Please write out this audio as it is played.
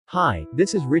Hi,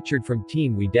 this is Richard from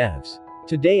Team We Devs.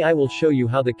 Today I will show you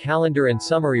how the calendar and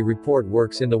summary report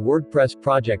works in the WordPress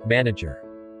Project Manager.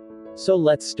 So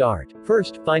let's start.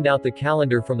 First, find out the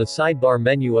calendar from the sidebar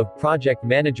menu of Project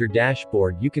Manager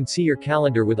dashboard. You can see your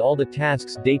calendar with all the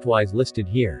tasks date-wise listed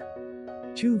here.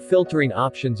 Two filtering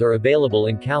options are available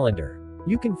in calendar.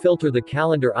 You can filter the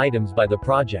calendar items by the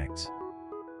projects,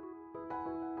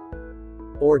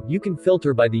 or you can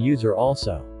filter by the user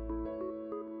also.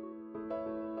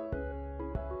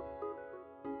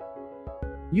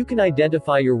 You can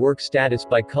identify your work status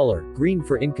by color: green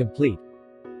for incomplete,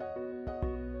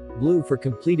 blue for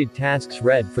completed tasks,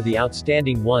 red for the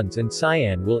outstanding ones, and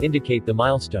cyan will indicate the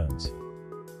milestones.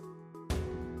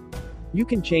 You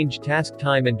can change task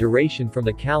time and duration from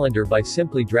the calendar by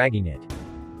simply dragging it.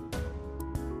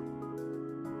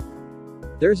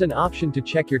 There's an option to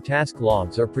check your task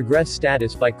logs or progress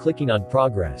status by clicking on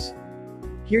Progress.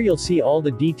 Here you'll see all the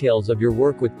details of your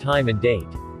work with time and date.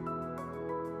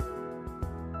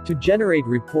 To generate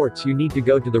reports, you need to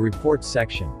go to the Reports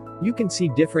section. You can see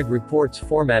different reports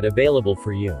format available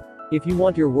for you. If you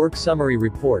want your work summary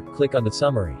report, click on the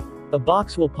summary. A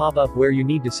box will pop up where you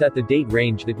need to set the date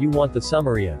range that you want the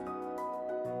summary of.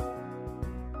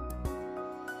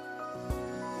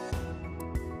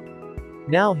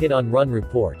 Now hit on Run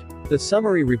Report. The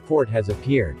summary report has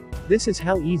appeared. This is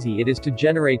how easy it is to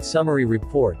generate summary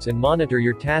reports and monitor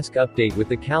your task update with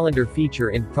the calendar feature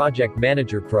in Project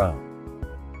Manager Pro.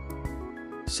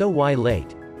 So why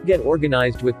late? Get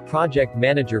organized with Project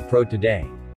Manager Pro today.